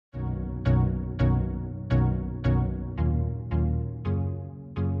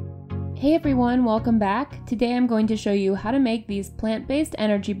Hey everyone, welcome back. Today I'm going to show you how to make these plant-based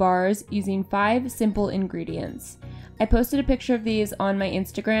energy bars using 5 simple ingredients. I posted a picture of these on my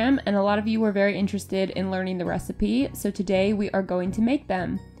Instagram and a lot of you were very interested in learning the recipe, so today we are going to make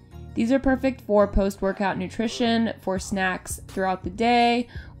them. These are perfect for post-workout nutrition, for snacks throughout the day,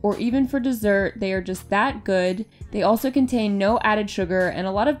 or even for dessert. They are just that good. They also contain no added sugar and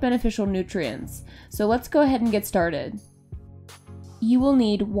a lot of beneficial nutrients. So let's go ahead and get started. You will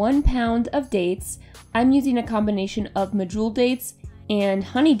need 1 pound of dates. I'm using a combination of medjool dates and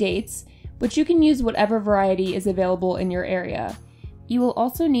honey dates, but you can use whatever variety is available in your area. You will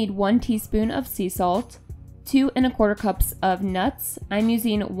also need 1 teaspoon of sea salt, 2 1/4 cups of nuts. I'm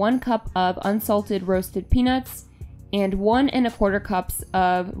using 1 cup of unsalted roasted peanuts, and 1 1/4 cups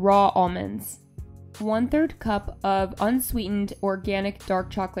of raw almonds, 1/3 cup of unsweetened organic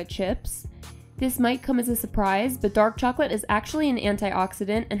dark chocolate chips. This might come as a surprise, but dark chocolate is actually an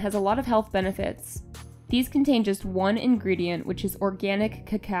antioxidant and has a lot of health benefits. These contain just 1 ingredient, which is organic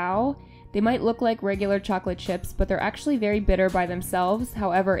cacao. They might look like regular chocolate chips, but they're actually very bitter by themselves.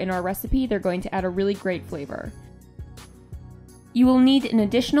 However, in our recipe, they're going to add a really great flavor. You will need an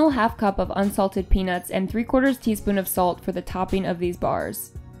additional 1/2 cup of unsalted peanuts and 3/4 teaspoon of salt for the topping of these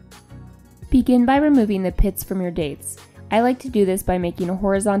bars. Begin by removing the pits from your dates. I like to do this by making a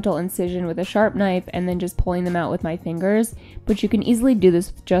horizontal incision with a sharp knife and then just pulling them out with my fingers, but you can easily do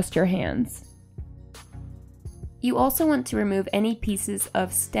this with just your hands. You also want to remove any pieces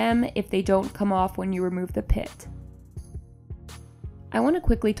of stem if they don't come off when you remove the pit. I want to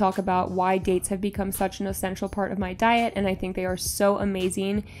quickly talk about why dates have become such an essential part of my diet, and I think they are so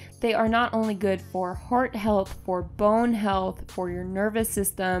amazing. They are not only good for heart health, for bone health, for your nervous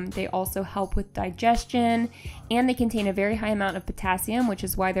system, they also help with digestion, and they contain a very high amount of potassium, which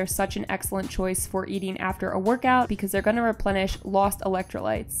is why they're such an excellent choice for eating after a workout because they're going to replenish lost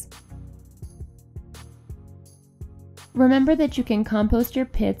electrolytes. Remember that you can compost your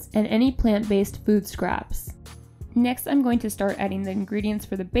pits and any plant-based food scraps. Next, I'm going to start adding the ingredients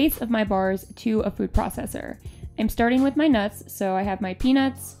for the base of my bars to a food processor. I'm starting with my nuts, so I have my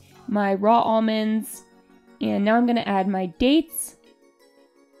peanuts, my raw almonds, and now I'm going to add my dates,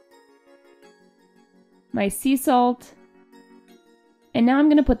 my sea salt, and now I'm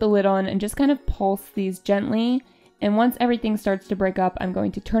going to put the lid on and just kind of pulse these gently, and once everything starts to break up, I'm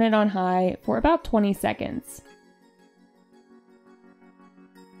going to turn it on high for about 20 seconds.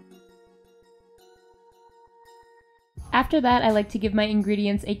 After that, I like to give my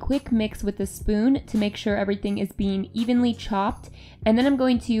ingredients a quick mix with a spoon to make sure everything is being evenly chopped, and then I'm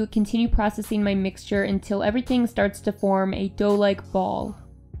going to continue processing my mixture until everything starts to form a dough-like ball.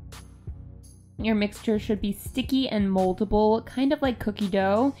 Your mixture should be sticky and moldable, kind of like cookie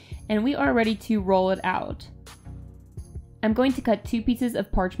dough, and we are ready to roll it out. I'm going to cut 2 pieces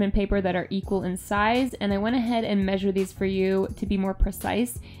of parchment paper that are equal in size, and I went ahead and measured these for you to be more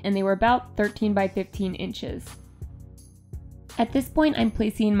precise, and they were about 13 by 15 inches. At this point, I'm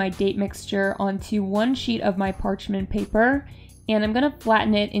placing my date mixture onto 1 sheet of my parchment paper, and I'm going to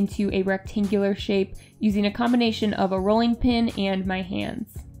flatten it into a rectangular shape using a combination of a rolling pin and my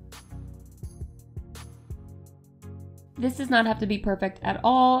hands. This does not have to be perfect at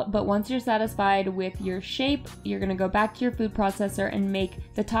all, but once you're satisfied with your shape, you're going to go back to your food processor and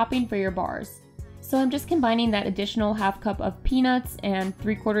make the topping for your bars. So I'm just combining that additional 1/2 cup of peanuts and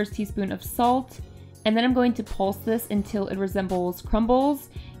 3/4 teaspoon of salt. And then I'm going to pulse this until it resembles crumbles.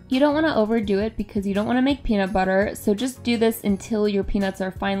 You don't want to overdo it because you don't want to make peanut butter, so just do this until your peanuts are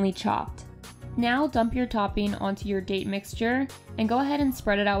finely chopped. Now dump your topping onto your date mixture and go ahead and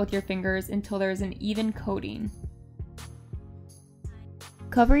spread it out with your fingers until there's an even coating.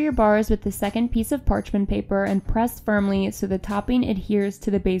 Cover your bars with the second piece of parchment paper and press firmly so the topping adheres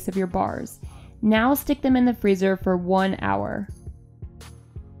to the base of your bars. Now stick them in the freezer for 1 hour.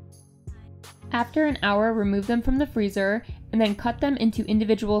 After an hour, remove them from the freezer and then cut them into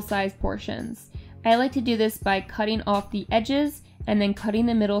individual sized portions. I like to do this by cutting off the edges and then cutting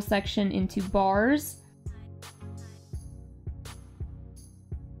the middle section into bars.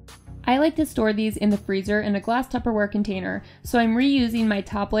 I like to store these in the freezer in a glass Tupperware container, so I'm reusing my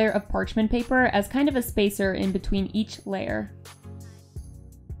top layer of parchment paper as kind of a spacer in between each layer.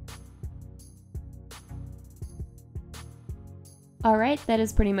 Alright, that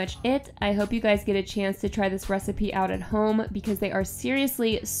is pretty much it. I hope you guys get a chance to try this recipe out at home because they are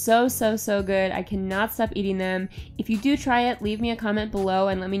seriously so good. I cannot stop eating them. If you do try it, leave me a comment below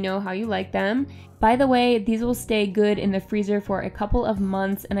and let me know how you like them. By the way, these will stay good in the freezer for a couple of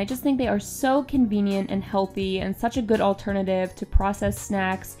months, and I just think they are so convenient and healthy and such a good alternative to processed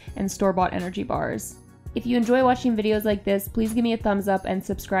snacks and store-bought energy bars. If you enjoy watching videos like this, please give me a thumbs up and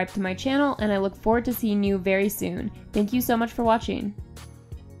subscribe to my channel, and I look forward to seeing you very soon. Thank you so much for watching.